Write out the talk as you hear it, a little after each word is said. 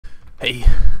Hey,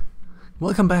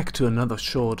 welcome back to another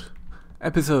short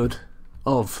episode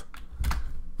of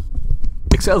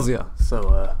Excelsior.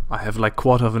 So I have like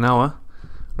quarter of an hour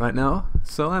right now,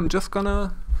 so I'm just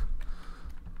gonna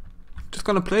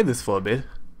play this for a bit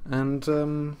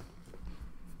and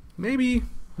maybe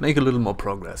make a little more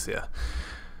progress here.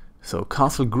 So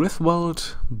Castle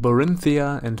Griswold,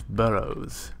 Borinthia and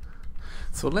Burrows.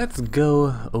 So let's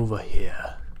go over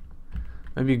here.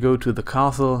 Maybe go to the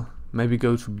castle, maybe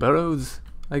go to Burrows,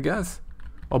 I guess.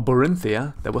 Or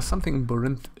Borinthia. There was something in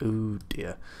Borinthia. Oh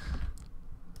dear.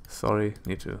 Sorry,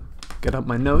 need to get up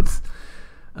my notes.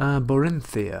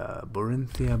 Borinthia.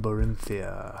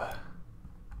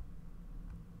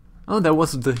 Oh, that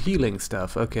was the healing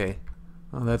stuff. Okay.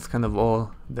 Well, that's kind of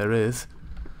all there is.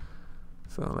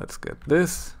 So let's get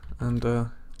this and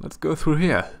let's go through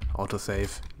here.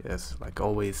 Autosave. Yes, like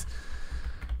always.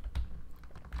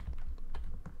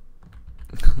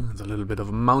 There's a little bit of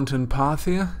a mountain path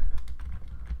here.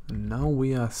 And now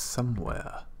we are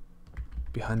somewhere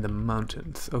behind the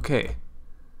mountains. Okay.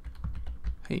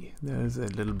 Hey, there's a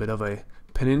little bit of a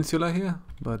peninsula here,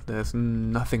 but there's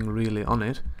nothing really on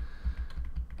it.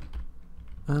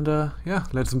 And yeah,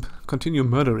 let's continue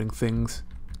murdering things,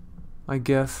 I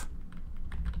guess.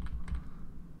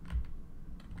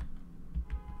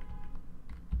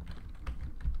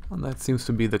 And that seems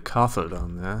to be the castle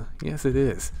down there. Yes, it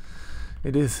is.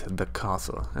 It is the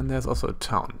castle, and there's also a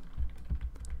town.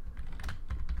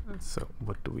 So,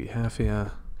 what do we have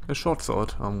here? A short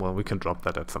sword. Well, we can drop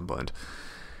that at some point.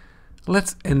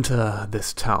 Let's enter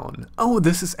this town. Oh,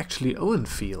 this is actually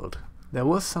Owenfield. There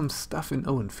was some stuff in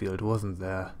Owenfield, wasn't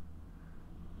there?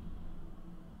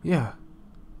 Yeah.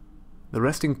 The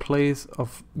resting place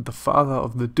of the father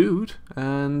of the dude,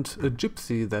 and a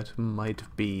gypsy that might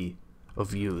be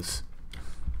of use.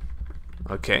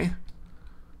 Okay.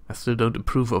 I still don't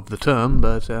approve of the term,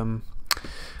 but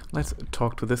let's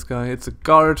talk to this guy. It's a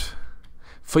guard.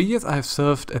 For years I have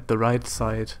served at the right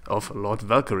side of Lord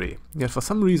Valkyrie, yet for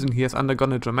some reason he has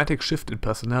undergone a dramatic shift in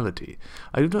personality.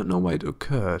 I do not know why it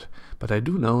occurred, but I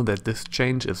do know that this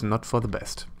change is not for the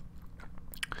best,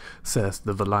 says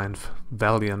the valiant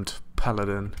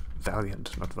paladin.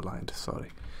 Valiant, not valiant,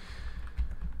 sorry.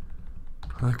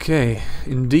 Okay,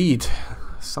 indeed,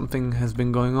 something has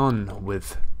been going on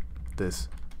with this.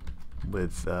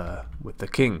 With the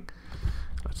king.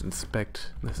 Let's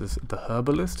inspect. This is the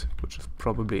herbalist, which is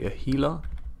probably a healer.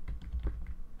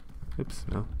 Oops,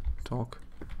 no. Talk.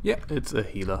 Yeah, it's a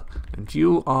healer. And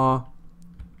you are...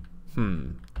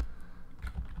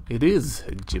 It is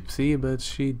a gypsy, but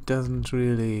she doesn't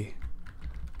really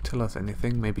tell us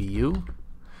anything. Maybe you?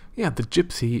 Yeah, the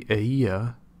gypsy,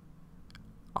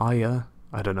 Aya,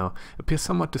 I don't know, appears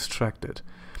somewhat distracted.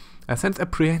 I sense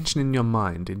apprehension in your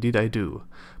mind, indeed I do.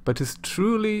 But 'tis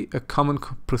truly a common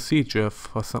procedure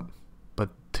for some.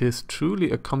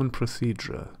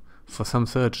 For some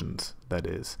surgeons, that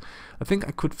is. I think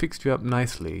I could fix you up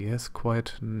nicely. Yes,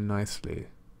 quite nicely.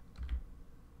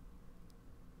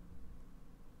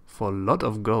 For a lot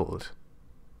of gold.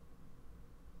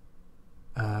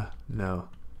 No.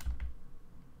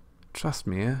 Trust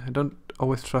me, I don't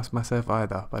always trust myself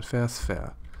either, but fair's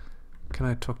fair. Can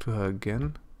I talk to her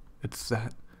again? It's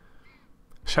that.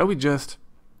 Shall we just...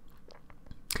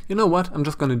 You know what? I'm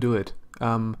just gonna do it.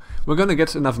 We're gonna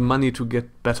get enough money to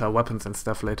get better weapons and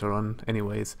stuff later on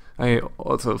anyways. I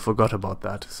also forgot about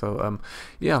that. So,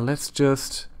 yeah, let's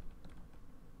just...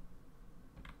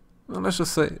 Well, let's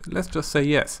just say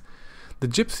yes. The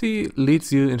gypsy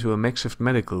leads you into a makeshift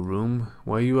medical room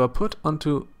where you are put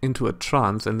into a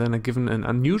trance and then are given an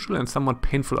unusual and somewhat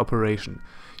painful operation.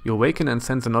 You awaken and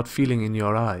sense an odd feeling in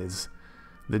your eyes.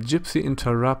 The gypsy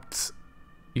interrupts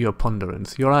your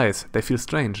ponderance. Your eyes, they feel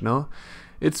strange, no?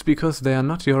 It's because they are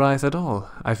not your eyes at all.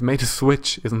 I've made a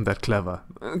switch, isn't that clever?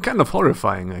 Kind of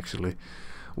horrifying, actually.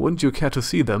 Wouldn't you care to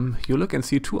see them? You look and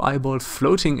see two eyeballs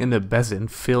floating in a basin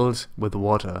filled with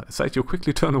water, a sight you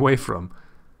quickly turn away from.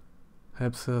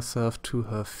 Helps herself to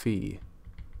her fee.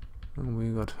 We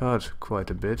got hurt quite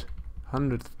a bit.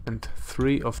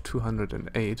 103 of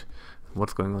 208.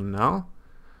 What's going on now?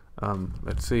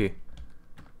 Let's see.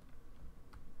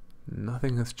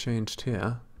 Nothing has changed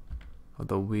here,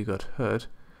 although we got hurt.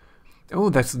 Oh,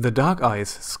 that's the Dark Eyes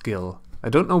skill. I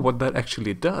don't know what that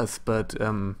actually does, but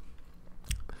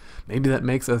maybe that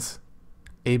makes us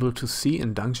able to see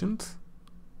in dungeons?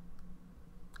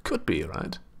 Could be,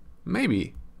 right?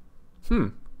 Maybe.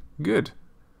 Good.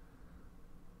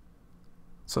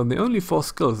 So the only 4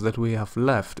 skills that we have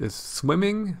left is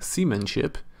swimming,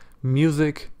 seamanship,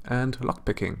 music, and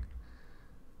lockpicking.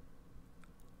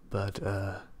 But,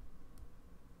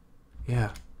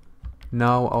 yeah.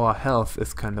 Now our health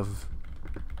is kind of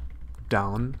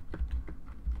down.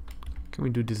 Can we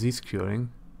do disease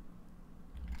curing?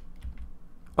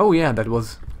 Oh yeah,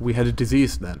 we had a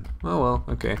disease then. Oh well,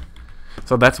 okay.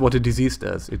 So that's what a disease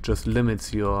does. It just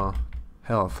limits your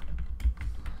health.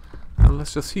 Now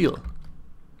let's just heal.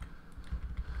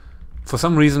 For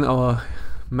some reason our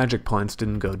magic points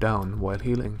didn't go down while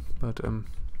healing, but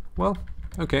well,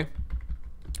 okay.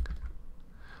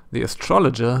 The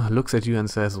astrologer looks at you and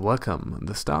says, "Welcome.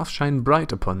 The stars shine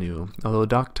bright upon you, although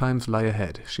dark times lie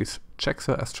ahead." She checks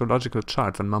her astrological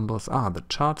charts and mumbles, "Ah, the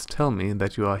charts tell me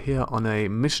that you are here on a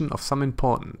mission of some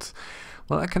importance.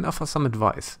 Well, I can offer some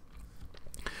advice.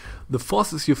 The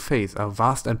forces you face are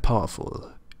vast and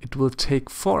powerful. It will take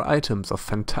 4 items of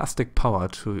fantastic power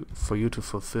for you to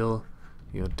fulfill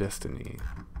your destiny."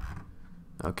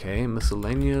 Okay,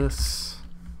 miscellaneous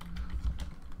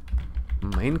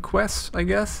main quest, I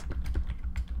guess.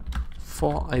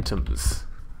 4 items.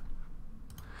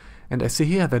 And I see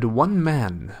here that one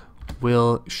man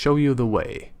will show you the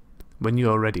way when you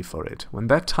are ready for it. When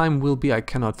that time will be, I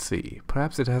cannot see.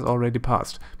 Perhaps it has already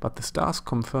passed, but the stars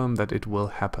confirm that it will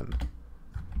happen.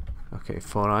 Okay,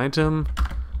 4 item.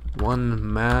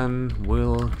 One man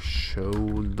will show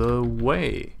the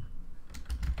way.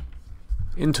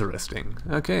 Interesting.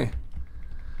 Okay.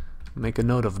 Make a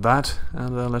note of that,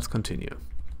 and let's continue.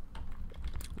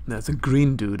 There's a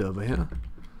green dude over here.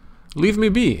 Leave me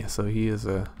be! So he is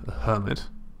a hermit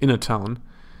in a town.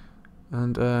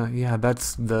 And yeah, that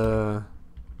is the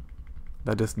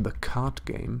card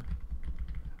game,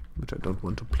 which I don't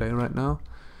want to play right now.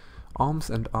 Arms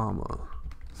and armor.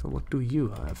 So what do you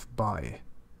have? Buy.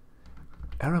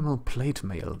 Aramel plate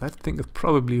mail. That thing is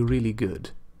probably really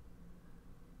good.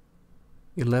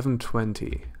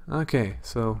 1120. Okay,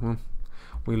 so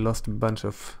we lost a bunch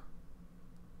of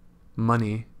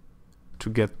money to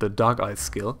get the Dark Eye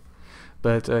skill.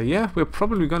 But yeah, we're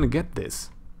probably gonna get this.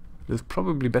 This is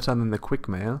probably better than the quick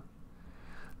mail.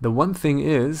 The one thing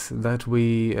is that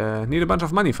we need a bunch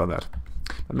of money for that.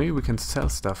 But maybe we can sell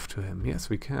stuff to him. Yes,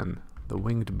 we can. The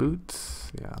winged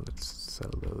boots. Yeah, let's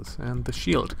sell those. And the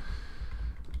shield.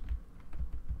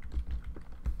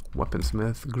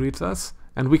 Weaponsmith greets us.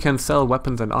 And we can sell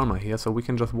weapons and armor here, so we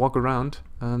can just walk around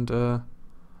and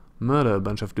murder a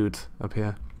bunch of dudes up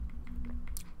here.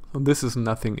 So this is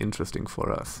nothing interesting for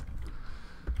us.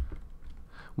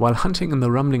 While hunting in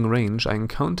the rumbling range, I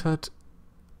encountered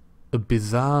a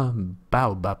bizarre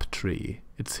baobab tree.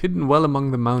 It's hidden well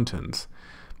among the mountains,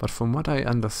 but from what I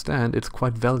understand, it's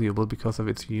quite valuable because of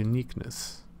its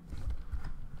uniqueness.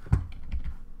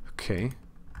 Okay.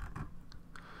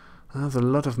 There's a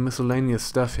lot of miscellaneous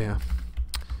stuff here.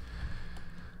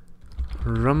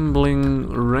 Rumbling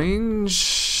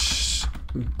range,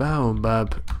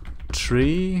 baobab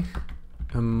tree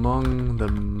among the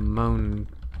mountains.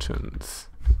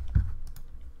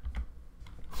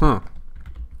 Huh.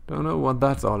 Don't know what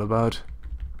that's all about.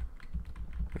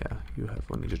 Yeah, you have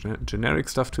only generic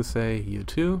stuff to say. You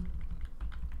too.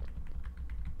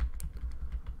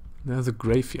 There's a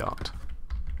graveyard.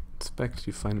 Inspect,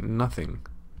 you find nothing.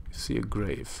 You see a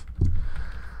grave.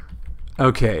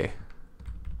 Okay.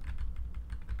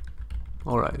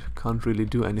 Alright, can't really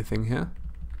do anything here.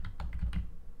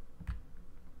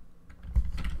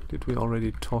 Did we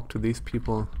already talk to these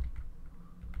people?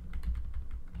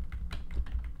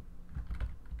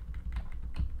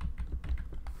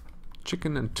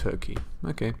 Chicken and turkey.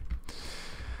 Okay.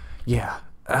 Yeah.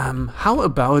 How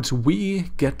about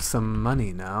we get some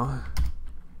money now?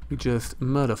 We just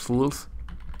murder fools.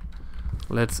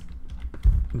 Let's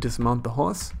dismount the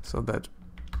horse so that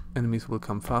enemies will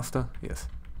come faster. Yes.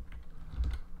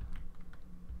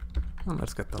 And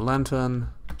let's get the lantern.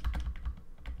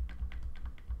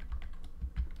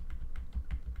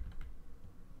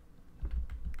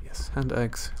 Yes, hand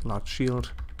axe, large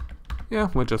shield. Yeah,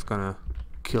 we're just gonna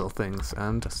kill things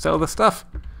and sell the stuff.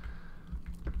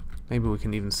 Maybe we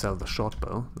can even sell the short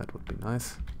bow. That would be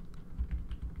nice.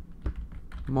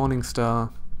 Morning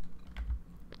star.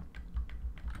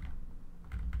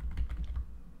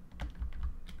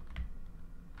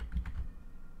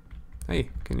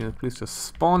 Hey, can you please just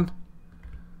spawn?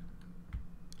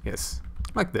 Yes,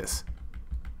 like this.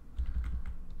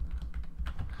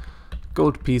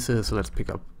 Gold pieces, let's pick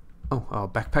up. Oh, our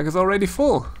backpack is already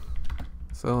full.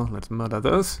 So let's murder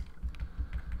those.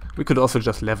 We could also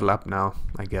just level up now,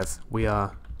 I guess. We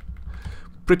are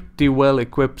pretty well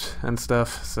equipped and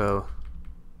stuff, so...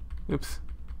 Oops.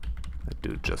 That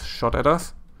dude just shot at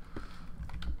us.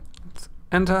 Let's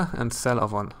enter and sell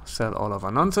all of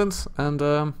our nonsense,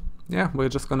 and yeah, we're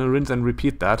just gonna rinse and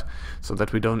repeat that, so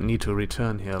that we don't need to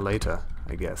return here later,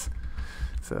 I guess.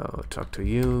 So talk to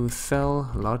you,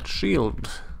 sell large shield.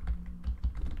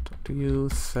 Talk to you,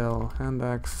 sell hand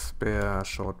axe, spare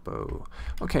short bow.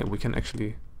 Okay, we can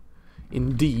actually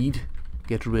indeed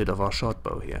get rid of our short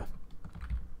bow here.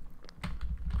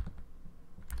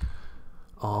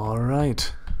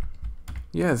 Alright.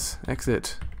 Yes,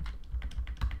 exit.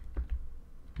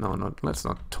 No, let's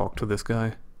not talk to this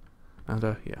guy. And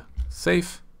yeah.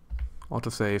 Save.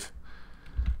 Autosave.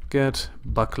 Get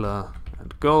buckler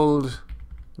and gold.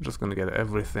 I'm just gonna get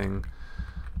everything.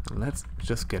 And let's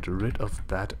just get rid of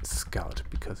that scout,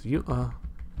 because you are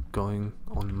going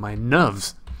on my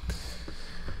nerves.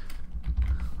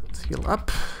 Let's heal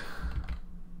up.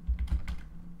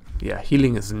 Yeah,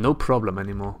 healing is no problem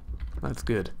anymore. That's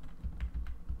good.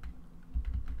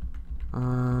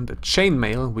 And a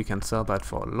chainmail, we can sell that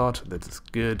for a lot. That is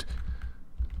good.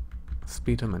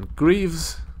 Speedham and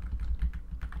Greaves.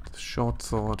 Short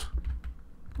sword.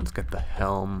 Let's get the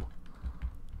helm.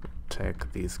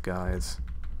 Take these guys.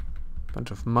 Bunch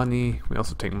of money. We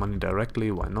also take money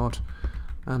directly, why not?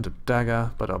 And a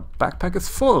dagger, but our backpack is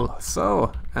full.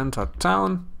 So, enter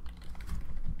town.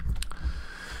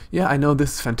 Yeah, I know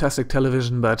this is fantastic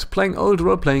television, but playing old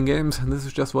role-playing games, and this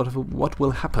is just what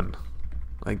will happen,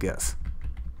 I guess.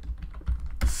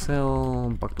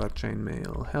 Sell, buckler,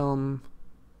 chainmail, helm.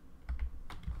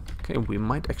 Okay, we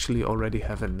might actually already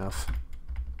have enough.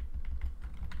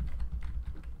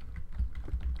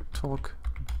 Talk,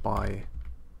 buy,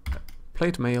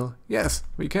 plate mail. Yes,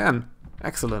 we can.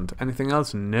 Excellent. Anything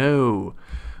else? No.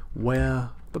 Wear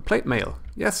the plate mail.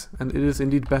 Yes, and it is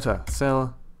indeed better.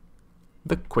 Sell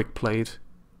the quick plate.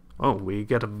 Oh, we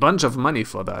get a bunch of money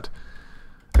for that.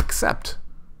 Accept.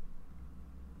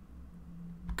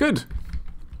 Good.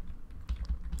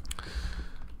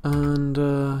 And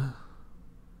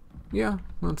yeah,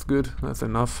 that's good. That's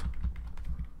enough.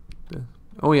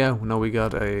 Oh yeah, now we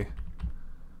got a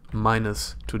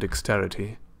minus to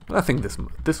dexterity. But I think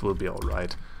this will be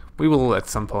alright. We will at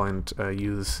some point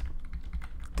use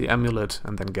the amulet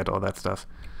and then get all that stuff.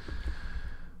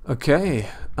 Okay,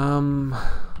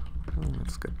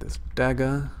 let's get this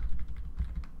dagger.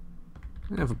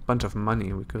 We have a bunch of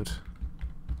money. We could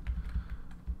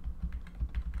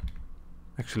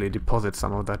actually deposit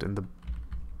some of that in the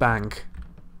bank.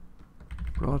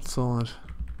 Broadsword.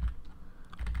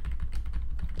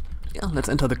 Yeah, let's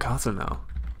enter the castle now.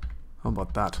 How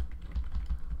about that?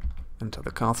 Enter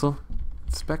the castle.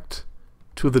 Inspect.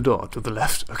 To the door, to the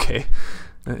left. Okay.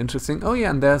 Interesting. Oh yeah,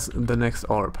 and there's the next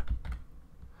orb.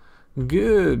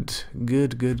 Good.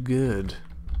 Good, good, good.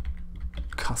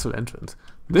 Castle entrance.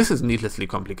 This is needlessly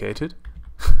complicated.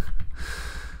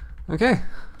 Okay.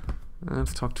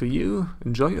 Let's talk to you.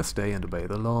 Enjoy your stay and obey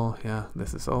the law. Yeah,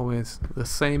 this is always the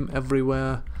same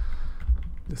everywhere.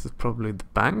 This is probably the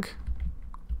bank.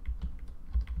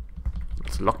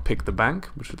 Let's lockpick the bank,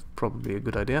 which is probably a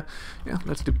good idea. Yeah,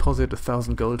 let's deposit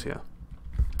 1,000 gold here.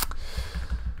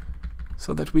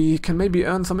 So that we can maybe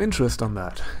earn some interest on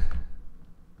that.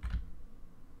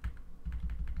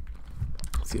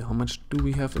 Let's see, how much do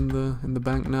we have in the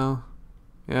bank now?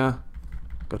 Yeah.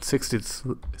 Got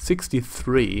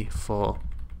 63 for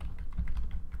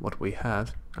what we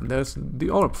had. And there's the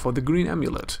orb for the green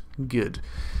amulet. Good.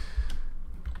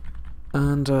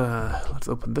 And let's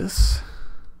open this.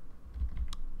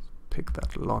 Pick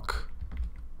that lock.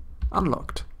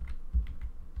 Unlocked.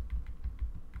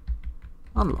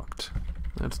 Unlocked.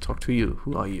 Let's talk to you.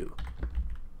 Who are you?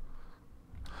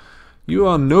 You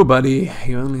are nobody.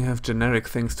 You only have generic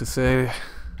things to say.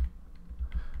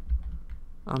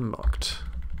 Unlocked.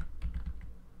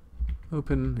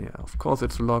 Open. Yeah, of course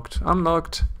it's locked.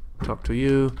 Unlocked. Talk to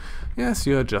you. Yes,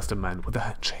 you're just a man with a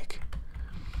handshake.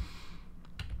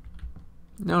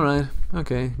 Alright.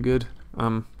 Okay, good.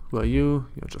 Who are you?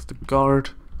 You're just a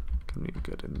guard. Can we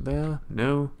get in there?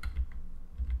 No.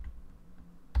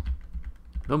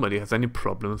 Nobody has any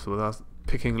problems with us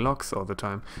picking locks all the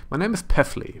time. My name is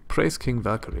Pefley. Praise King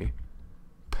Valkyrie.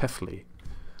 Pefley.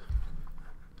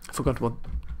 I forgot what...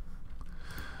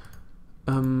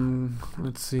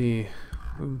 let's see.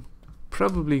 I'm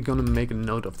probably gonna make a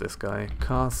note of this guy.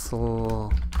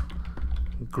 Castle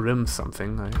Grim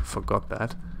something. I forgot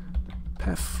that.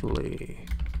 Pefley.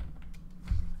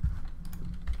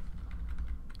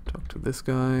 Talk to this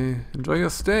guy. Enjoy your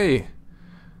stay.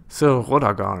 Sir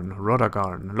Rodagarn,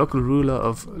 local ruler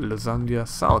of Lysandia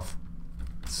South.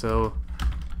 So,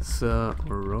 Sir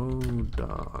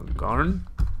Rodagarn.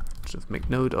 Just make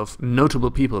note of notable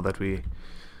people that we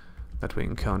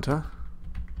encounter.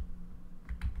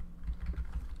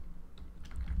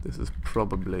 This is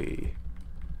probably...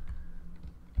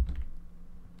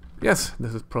 Yes,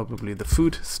 this is probably the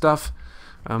food stuff.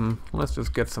 Let's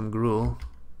just get some gruel.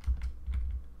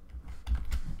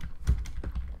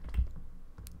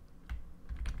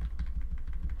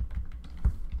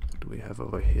 we have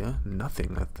over here?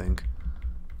 Nothing, I think.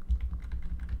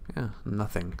 Yeah,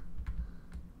 nothing.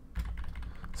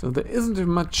 So there isn't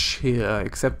much here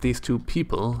except these two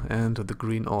people and the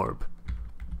green orb.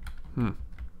 We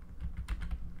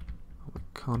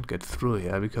can't get through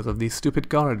here because of these stupid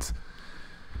guards.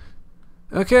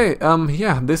 Okay,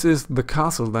 yeah, this is the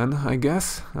castle then, I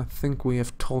guess. I think we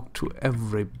have talked to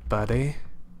everybody.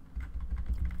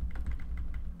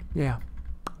 Yeah,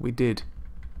 we did.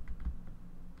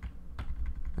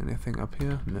 Anything up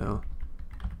here? No.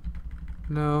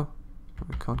 No.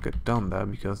 I can't get down there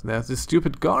because there's this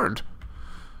stupid guard.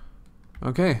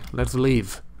 Okay, let's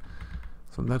leave.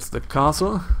 So that's the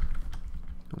castle.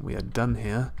 We are done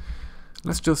here.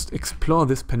 Let's just explore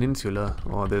this peninsula,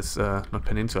 or this, not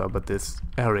peninsula, but this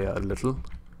area a little.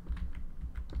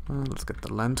 Let's get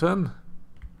the lantern.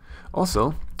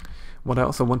 Also, what I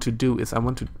also want to do is I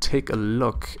want to take a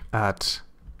look at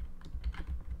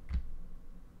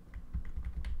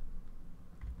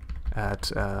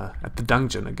the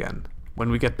dungeon again. When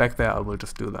we get back there, I will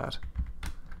just do that.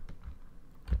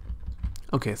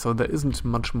 Okay, so there isn't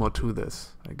much more to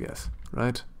this, I guess.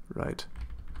 Right? Right.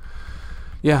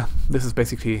 Yeah, this is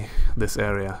basically this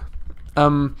area.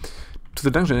 To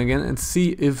the dungeon again and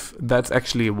see if that's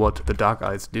actually what the dark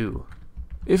eyes do.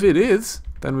 If it is,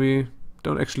 then we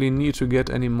don't actually need to get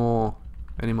any more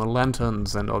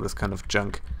lanterns and all this kind of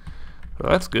junk. So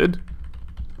that's good.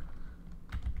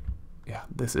 Yeah,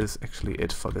 this is actually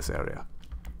it for this area.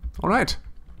 Alright.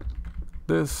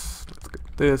 Let's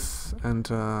get this and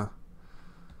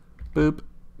boop.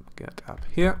 Get up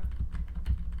here.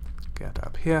 Get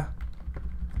up here.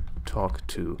 Talk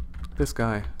to this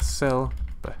guy, sell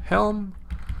the helm.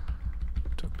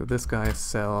 Talk to this guy,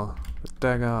 sell the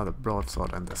dagger, the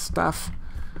broadsword and the staff.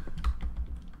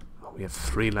 Oh, we have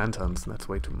 3 lanterns, that's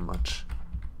way too much.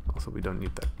 Also, we don't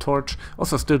need that torch.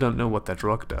 Also, still don't know what that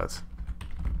rock does.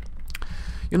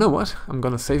 You know what? I'm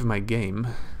gonna save my game.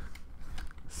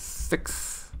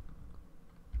 6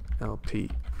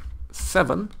 LP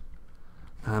 7,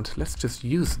 and let's just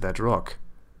use that rock.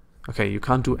 Okay, you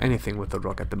can't do anything with the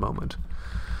rock at the moment.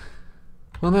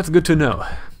 Well, that's good to know.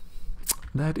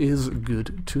 That is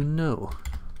good to know.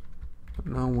 But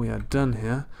now we are done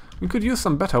here. We could use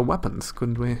some better weapons,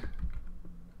 couldn't we?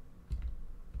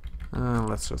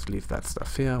 Let's just leave that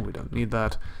stuff here. We don't need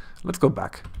that. Let's go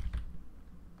back.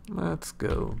 Let's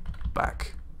go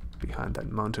back behind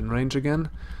that mountain range again.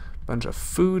 Bunch of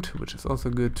food, which is also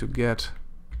good to get.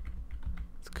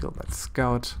 Let's kill that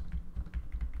scout.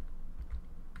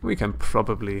 We can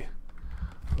probably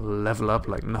level up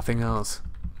like nothing else.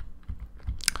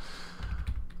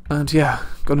 And yeah,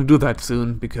 gonna do that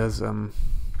soon because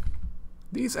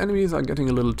these enemies are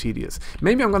getting a little tedious.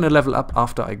 Maybe I'm gonna level up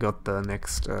after I got the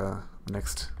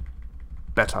next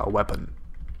better weapon.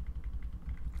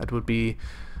 That would be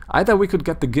either we could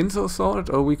get the Ginso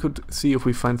sword or we could see if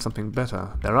we find something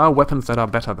better. There are weapons that are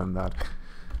better than that.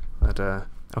 But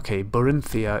okay,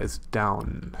 Borinthia is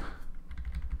down.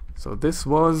 So this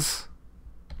was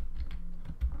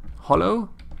hollow?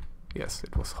 Yes,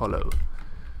 it was hollow.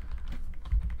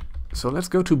 So let's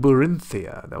go to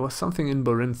Borinthia. There was something in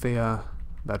Borinthia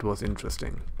that was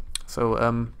interesting. So,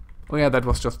 oh yeah, that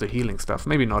was just the healing stuff.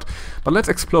 Maybe not. But let's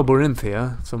explore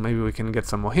Borinthia, so maybe we can get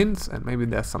some more hints, and maybe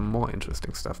there's some more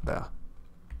interesting stuff there.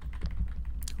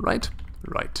 Right?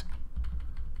 Right.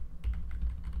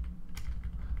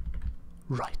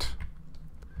 Right.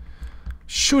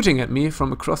 Shooting at me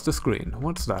from across the screen.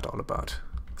 What's that all about?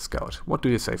 Scout, what do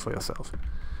you say for yourself?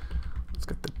 Let's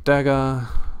get the dagger.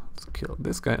 Let's kill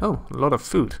this guy. Oh, a lot of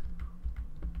food.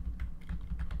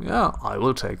 Yeah, I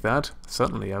will take that.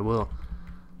 Certainly I will.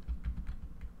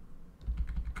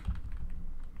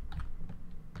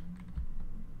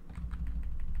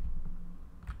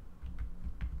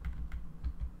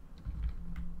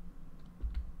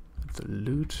 The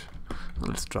loot.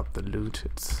 Let's drop the loot.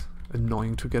 It's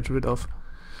annoying to get rid of.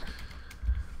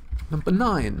 Number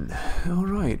 9.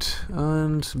 Alright.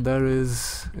 And there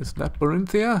is that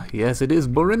Borinthia? Yes, it is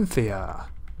Borinthia.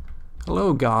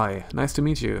 Hello, guy. Nice to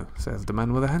meet you, says the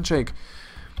man with a handshake.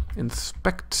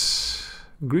 Inspect.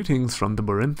 Greetings from the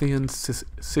Borinthian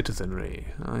citizenry.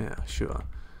 Oh yeah, sure.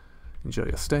 Enjoy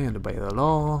your stay and obey the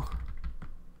law.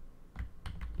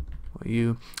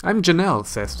 You. I'm Janelle,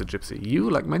 says the gypsy. You,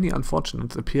 like many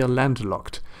unfortunates, appear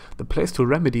landlocked. The place to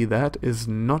remedy that is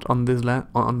not on this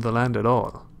on the land at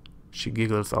all. She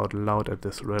giggles out loud at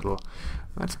this riddle.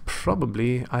 That's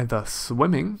probably either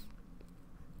swimming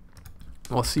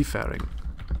or seafaring.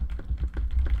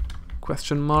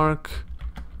 Question mark.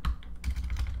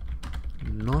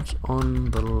 Not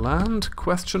on the land?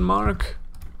 Question mark.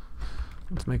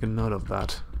 Let's make a note of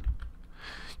that.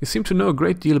 You seem to know a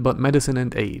great deal about medicine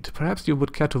and aid. Perhaps you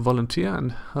would care to volunteer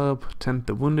and help tend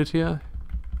the wounded here?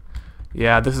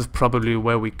 Yeah, this is probably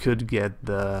where we could get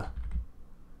the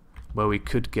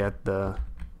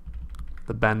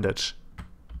bandage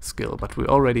skill, but we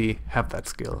already have that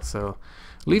skill, so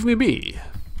leave me be.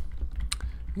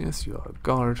 Yes, you are a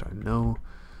guard, I know.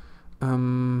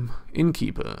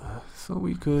 Innkeeper. So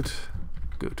we could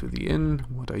go to the inn.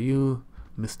 What are you?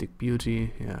 Mystic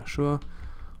Beauty. Yeah, sure.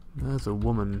 There's a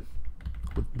woman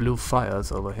with blue fires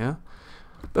over here.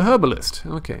 The herbalist.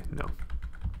 Okay, no.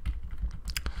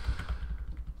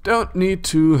 Don't need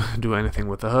to do anything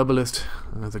with the herbalist.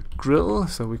 There's a grill,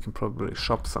 so we can probably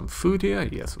shop some food here.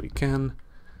 Yes, we can.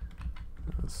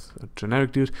 There's a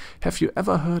generic dude. Have you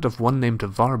ever heard of one named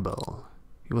Varbel?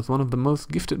 He was one of the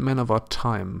most gifted men of our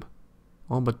time.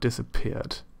 All but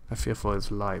disappeared. I fear for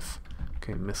his life.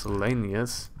 Okay,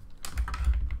 miscellaneous.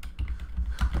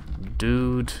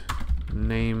 Dude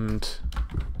named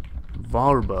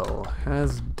Varbel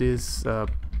has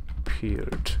disappeared.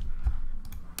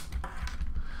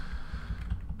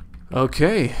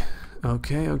 Okay. And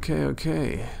what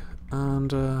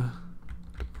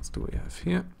do we have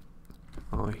here?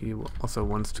 Oh, he also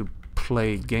wants to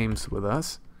play games with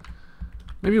us.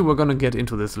 Maybe we're gonna get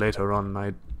into this later on.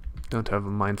 I don't have a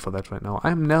mind for that right now.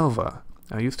 I'm Nelva.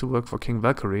 I used to work for King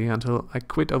Valkyrie until I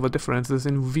quit over differences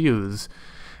in views.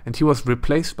 And he was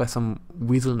replaced by some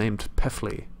weasel named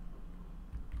Pefley.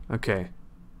 Okay.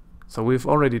 So we've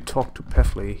already talked to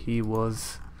Pefley. He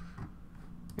was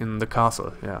in the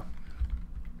castle, yeah.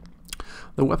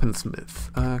 The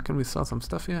weaponsmith. Can we sell some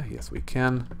stuff here? Yes, we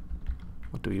can.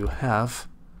 What do you have?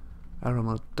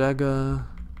 Aramel dagger,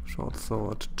 short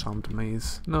sword, charmed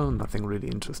mace. No, nothing really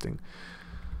interesting.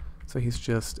 So he's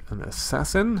just an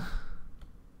assassin.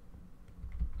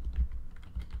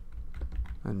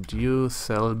 And you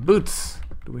sell boots.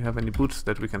 Do we have any boots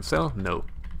that we can sell? No.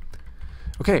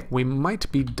 Okay, we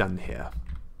might be done here.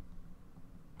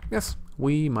 Yes,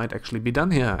 we might actually be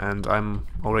done here, and I'm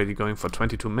already going for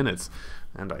 22 minutes,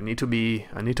 and I need to be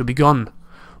gone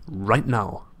right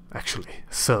now, actually.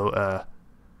 So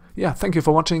yeah, thank you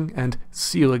for watching, and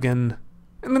see you again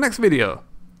in the next video.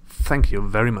 Thank you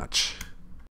very much.